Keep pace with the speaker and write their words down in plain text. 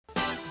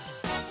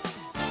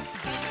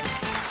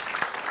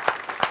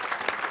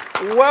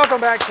Welcome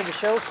back to the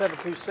show,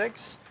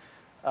 726.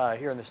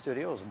 Here in the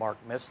studio is Mark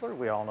Missler.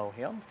 We all know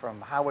him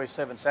from Highway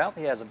 7 South.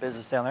 He has a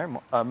business down there,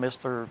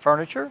 Mr.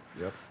 Furniture.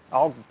 Yep.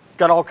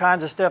 Got all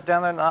kinds of stuff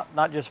down there,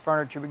 not just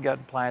furniture, we got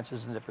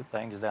appliances and different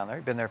things down there.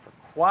 He's been there for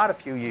quite a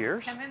few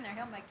years. Come in there,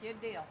 he'll make you a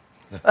deal.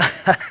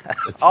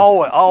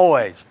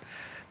 Always.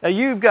 Now,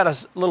 you've got a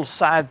little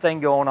side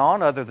thing going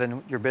on other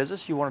than your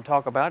business you want to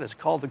talk about. It's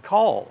called The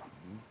Call.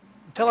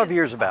 Tell our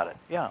viewers about it.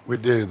 Yeah. We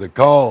do. The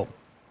Call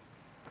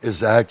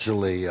is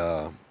actually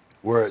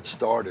where it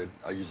started.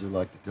 I usually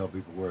like to tell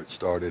people where it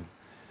started.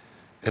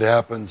 It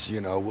happens,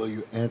 you know, will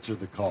you answer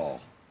the call?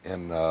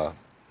 And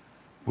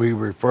we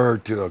refer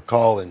to a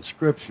call in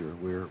Scripture.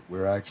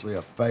 We're actually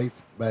a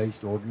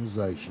faith-based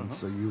organization,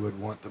 so you would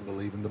want to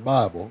believe in the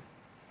Bible.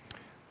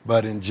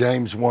 But in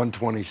James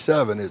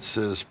 1:27, it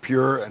says,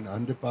 pure and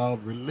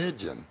undefiled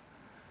religion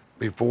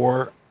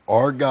before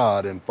our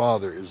God and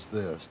Father is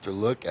this, to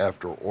look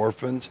after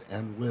orphans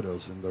and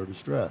widows in their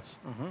distress.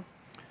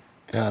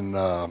 And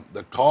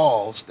the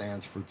call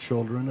stands for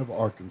Children of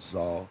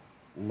Arkansas,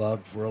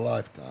 Loved for a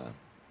Lifetime.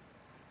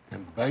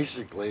 And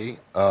basically,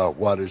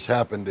 what has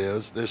happened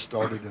is this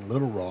started in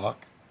Little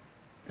Rock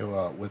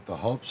with the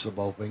hopes of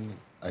opening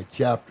a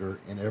chapter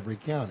in every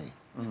county.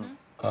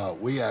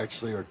 We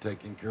actually are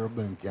taking care of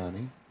Boone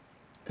County,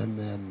 and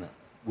then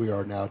we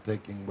are now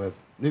taking with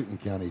Newton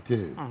County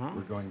too.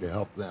 We're going to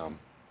help them.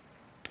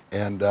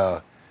 And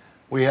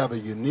we have a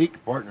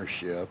unique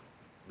partnership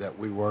that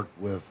we work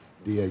with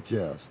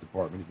DHS,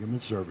 Department of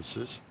Human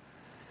Services.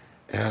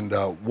 And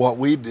what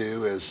we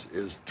do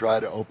is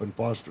try to open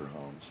foster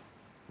homes.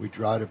 We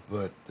try to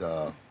put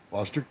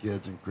foster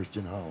kids in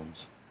Christian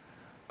homes.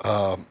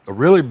 A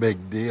really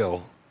big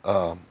deal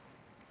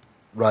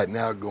right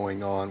now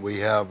going on. We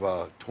have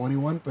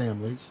 21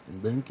 families in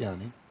Boone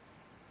County.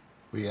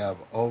 We have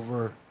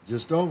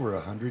just over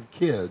 100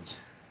 kids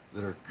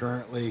that are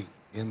currently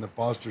in the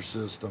foster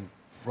system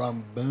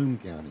from Boone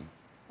County.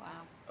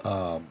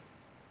 Wow.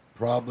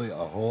 Probably a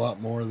whole lot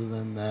more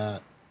than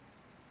that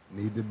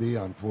need to be,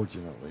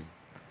 unfortunately.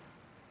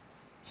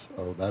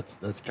 So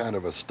that's kind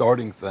of a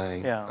starting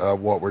thing of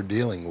what we're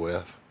dealing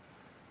with.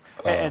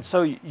 And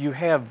so you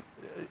have,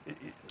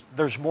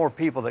 there's more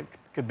people that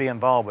could be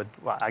involved with,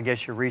 well, I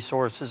guess your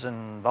resources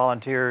and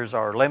volunteers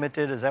are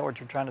limited. Is that what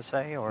you're trying to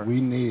say? Or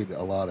we need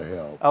a lot of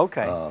help.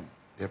 Okay.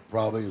 It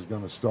probably is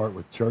going to start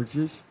with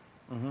churches.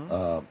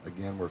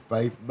 Again, we're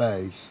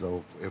faith-based,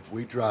 so if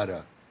we try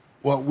to,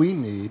 what we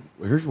need,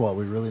 well, here's what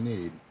we really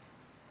need.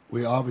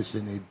 We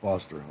obviously need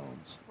foster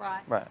homes.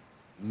 Right. Right.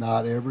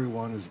 Not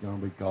everyone is going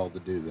to be called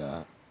to do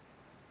that,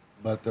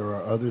 but there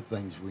are other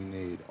things we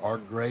need. Our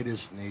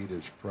greatest need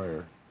is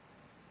prayer.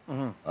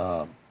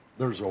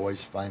 There's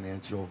always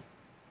financial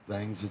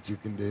things that you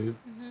can do,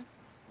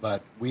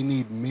 but we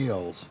need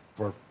meals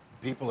for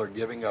people are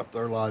giving up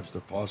their lives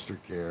to foster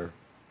care,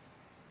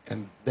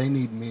 and they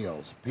need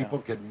meals. People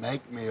could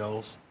make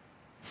meals,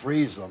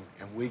 freeze them,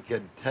 and we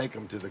could take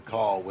them to the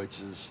Call,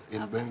 which is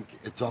in Boone.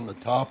 It's on the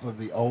top of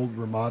the old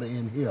Ramada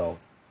Inn Hill,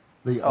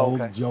 the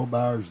old Joe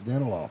Bowers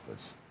dental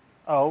office.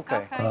 Oh,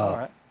 okay. All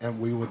right. And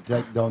we would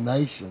take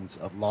donations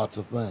of lots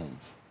of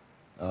things.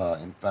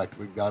 In fact,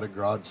 we've got a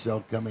garage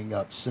sale coming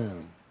up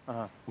soon.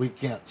 We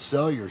can't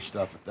sell your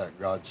stuff at that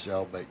garage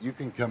sale, but you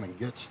can come and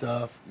get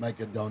stuff, make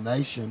a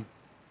donation,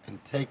 and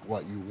take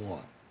what you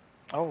want.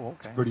 Oh, okay.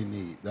 It's pretty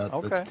neat.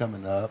 That's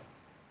coming up.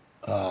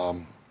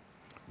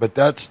 But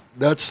that's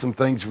some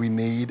things we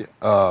need.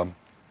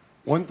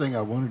 One thing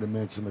I wanted to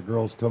mention, the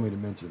girls told me to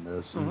mention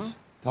this, is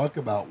talk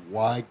about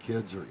why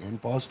kids are in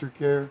foster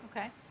care.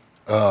 Okay.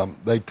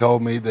 They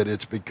told me that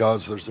it's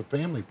because there's a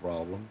family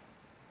problem,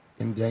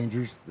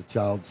 endangers the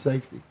child's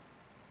safety.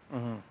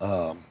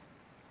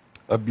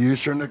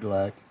 Abuse or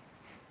neglect.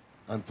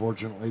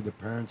 Unfortunately, the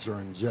parents are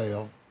in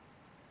jail.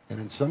 And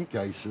in some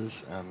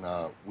cases, and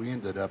we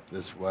ended up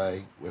this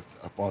way with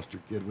a foster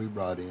kid we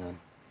brought in,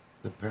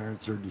 the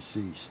parents are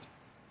deceased.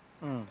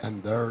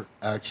 And there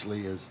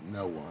actually is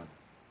no one.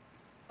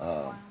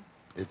 Wow.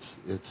 It's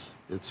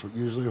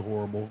usually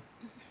horrible,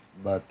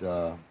 but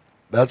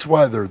that's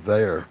why they're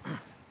there.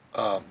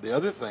 The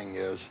other thing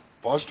is,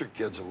 foster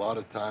kids a lot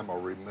of time are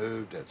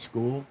removed at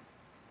school.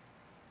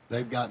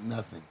 They've got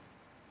nothing.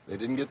 They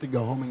didn't get to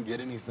go home and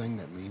get anything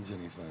that means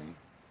anything.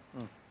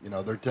 You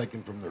know, they're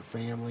taken from their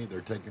family,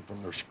 they're taken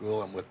from their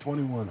school, and with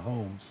 21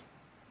 homes,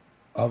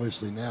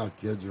 obviously now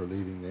kids are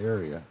leaving the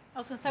area. I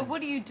was going to say, what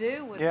do you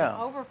do with the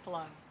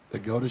overflow? They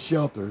go to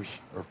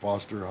shelters or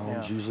foster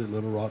homes, usually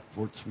Little Rock,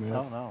 Fort Smith.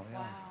 Oh, no,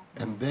 Wow.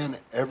 And then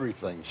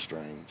everything's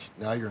strange.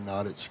 Now you're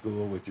not at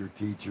school with your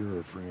teacher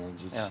or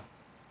friends.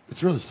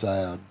 It's really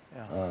sad.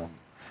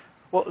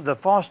 Well, the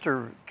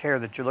foster care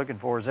that you're looking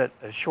for, is that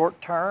a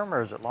short term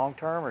or is it long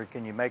term, or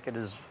can you make it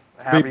as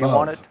however you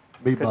want it?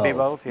 Be Could be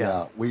both.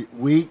 Yeah.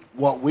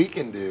 What we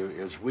can do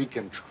is we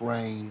can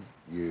train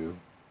you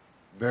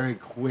very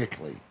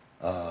quickly.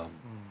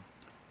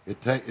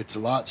 It's a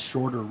lot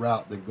shorter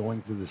route than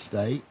going through the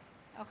state.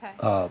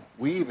 Okay.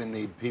 We even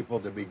need people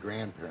to be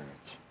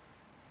grandparents.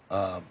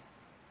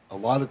 A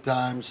lot of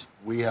times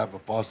we have a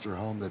foster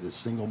home that is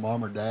single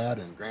mom or dad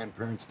and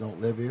grandparents don't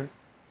live here.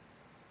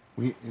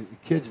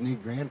 Kids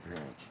need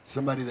grandparents.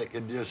 Somebody that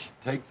could just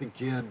take the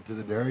kid to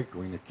the Dairy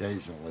Queen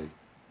occasionally.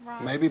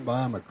 Right. Maybe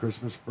buy them a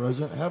Christmas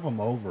present, have them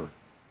over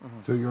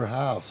to your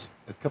house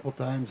a couple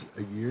times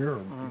a year,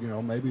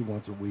 or maybe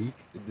once a week.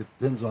 It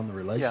depends on the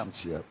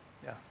relationship.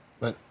 Yeah.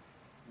 But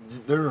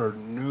there are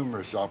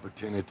numerous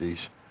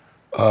opportunities.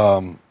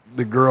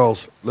 The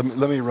girls, let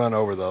me run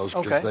over those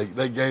because Okay.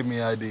 they gave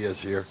me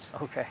ideas here.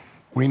 Okay.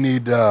 We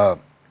need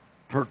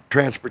for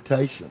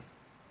transportation,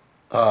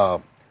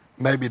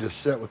 maybe to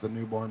sit with a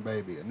newborn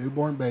baby. A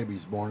newborn baby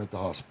is born at the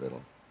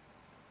hospital,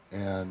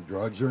 and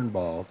drugs are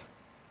involved.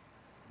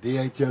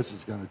 DHS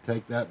is going to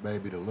take that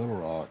baby to Little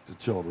Rock, to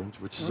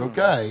Children's, which is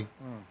okay,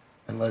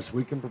 unless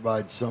we can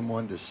provide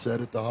someone to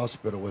sit at the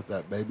hospital with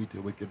that baby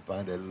till we can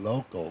find a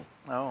local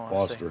Oh, I see.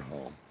 foster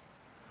home.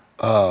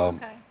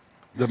 Okay.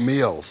 The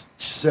meals,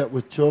 sit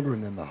with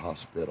children in the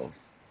hospital,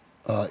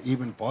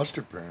 even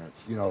foster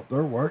parents. If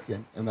they're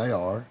working, and they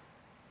are,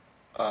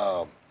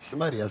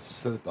 somebody has to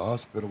sit at the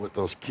hospital with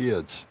those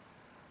kids.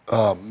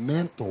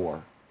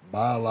 Mentor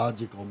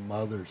biological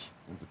mothers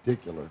in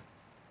particular.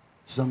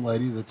 Some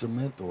lady that's a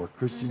mentor,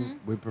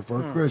 Christian, we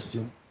prefer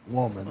Christian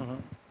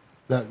woman,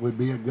 that would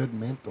be a good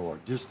mentor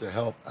just to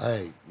help,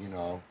 hey,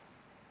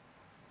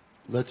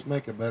 let's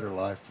make a better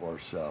life for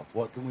ourselves.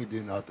 What can we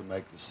do not to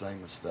make the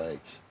same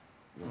mistakes?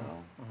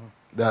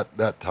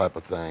 That type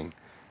of thing.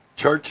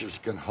 Churches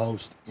can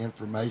host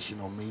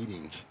informational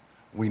meetings.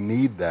 We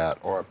need that,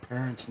 or a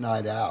parents'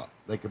 night out.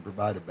 They could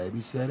provide a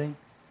babysitting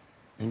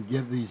and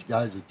give these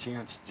guys a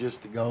chance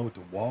just to go to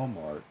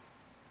Walmart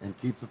and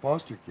keep the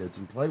foster kids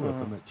and play with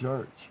them at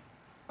church.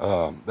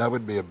 That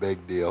would be a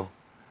big deal.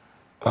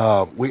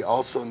 We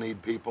also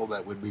need people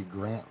that would be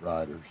grant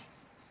writers,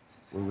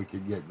 where we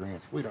could get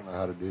grants. We don't know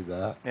how to do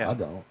that. Yeah. I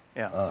don't.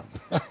 Yeah.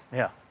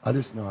 Yeah. I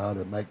just know how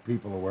to make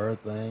people aware of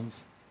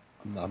things.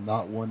 I'm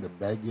not one to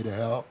beg you to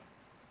help,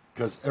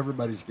 because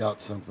everybody's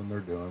got something they're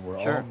doing. We're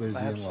all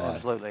busy in life.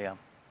 Absolutely, yeah.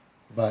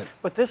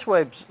 But this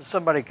way,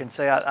 somebody can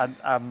say,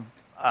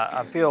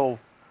 I feel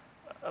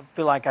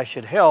like I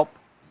should help.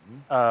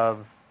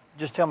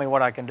 Just tell me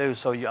what I can do.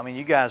 So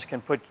you guys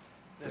can put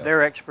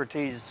their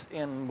expertise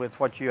in with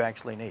what you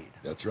actually need.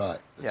 that's right.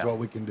 That's Yeah. what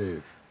we can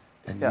do.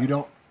 And Yeah. you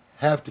don't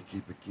have to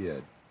keep a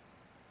kid,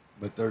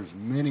 but there's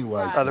many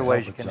ways Right. to Other help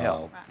ways you a can child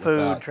help. without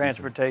Food, keeping-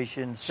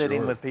 transportation,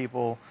 sitting Sure. with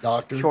people,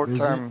 Doctor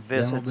short-term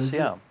visit, dental visits. visit,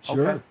 Yeah.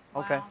 sure. Okay.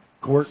 Okay. Wow.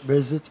 Court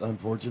visits,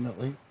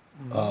 unfortunately.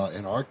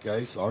 In our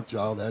case, our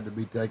child had to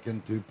be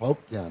taken to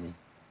Pope County.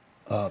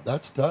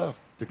 That's tough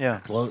to Yeah,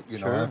 close. I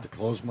sure. have to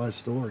close my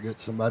store, get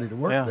somebody to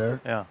work Yeah.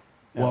 there Yeah.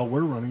 while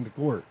we're running to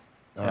court.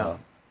 Yeah.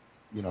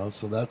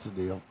 So that's a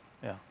deal.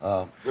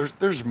 Yeah.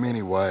 There's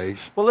many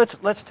ways. Well,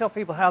 let's tell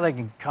people how they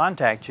can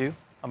contact you.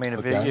 I mean, if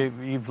Okay.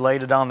 you've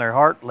laid it on their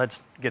heart,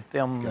 let's get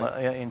them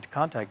Okay. into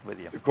contact with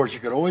you. Of course, you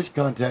could always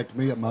contact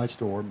me at my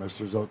store,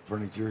 Mr. Oak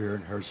Furniture, here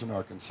in Harrison,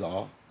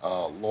 Arkansas.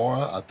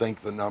 Laura, I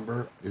think the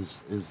number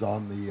is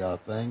on the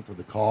thing for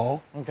the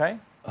call. Okay.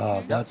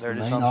 That's There the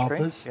it is main on the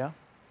screen. office. Yeah.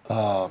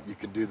 You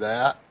can do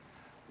that.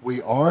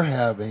 We are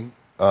having,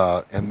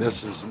 and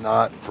this is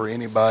not for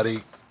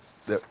anybody,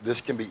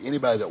 this can be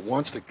anybody that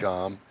wants to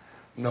come,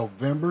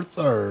 November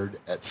 3rd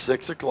at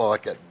 6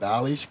 o'clock at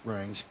Valley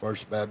Springs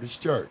First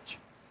Baptist Church.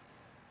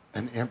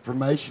 An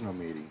informational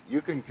meeting.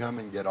 You can come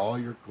and get all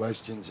your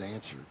questions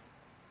answered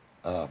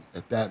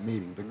at that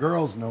meeting. The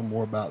girls know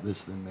more about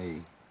this than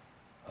me.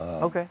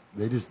 Okay.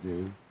 They just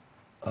do.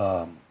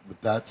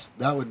 But that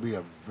would be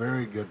a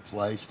very good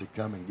place to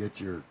come and get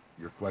your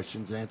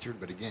questions answered.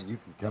 But again, you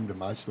can come to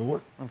my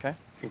store. Okay.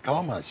 You can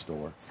call my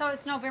store. So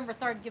it's November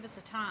 3rd. Give us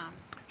a time.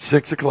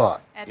 6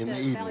 o'clock At in the the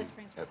evening Valley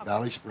Springs- at okay.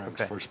 Valley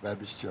Springs Okay. First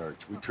Baptist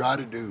Church. We try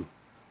to do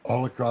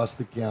all across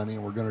the county,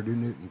 and we're going to do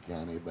Newton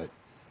County. But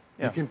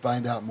Yeah. you can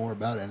find out more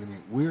about it. I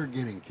mean, we're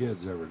getting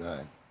kids every day.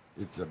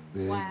 It's a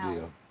big Wow.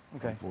 deal.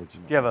 Okay.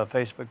 Unfortunately. Do you have a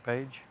Facebook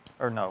page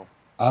or no?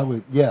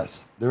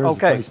 Yes, there is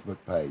Okay. a Facebook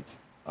page.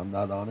 I'm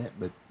not on it,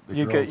 but the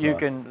You girls are.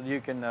 can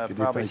do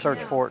probably Facebook. search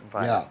for it and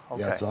find Yeah, it.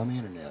 Okay. yeah, it's on the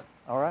internet.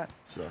 All right.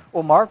 So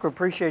Well, Mark, we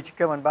appreciate you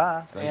coming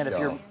by. Thank And if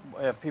y'all.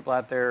 if people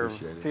out there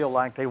Appreciate it. feel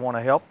like they want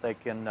to help, they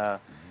can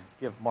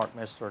give Mark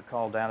Mistler a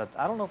call down at,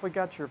 I don't know if we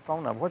got your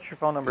phone number. What's your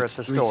phone number at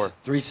the store?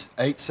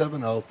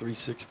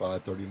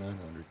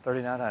 870-365-3900.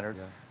 3900.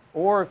 Yeah.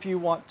 Or if you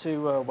want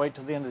to wait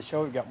till the end of the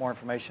show, we've got more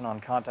information on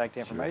contact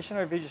information.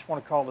 Or if you just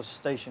want to call the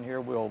station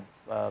here, we'll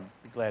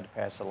be glad to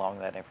pass along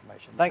that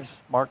information. Thanks,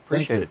 Mark.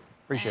 Thank Appreciate you. it.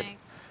 Appreciate it.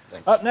 Thanks.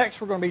 Thanks. Up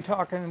next, we're going to be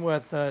talking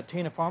with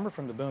Tina Farmer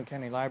from the Boone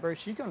County Library.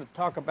 She's going to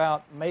talk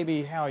about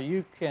maybe how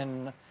you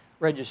can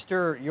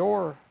register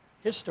your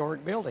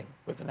historic building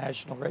with the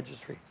National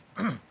Registry.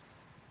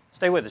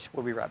 Stay with us.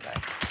 We'll be right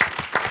back.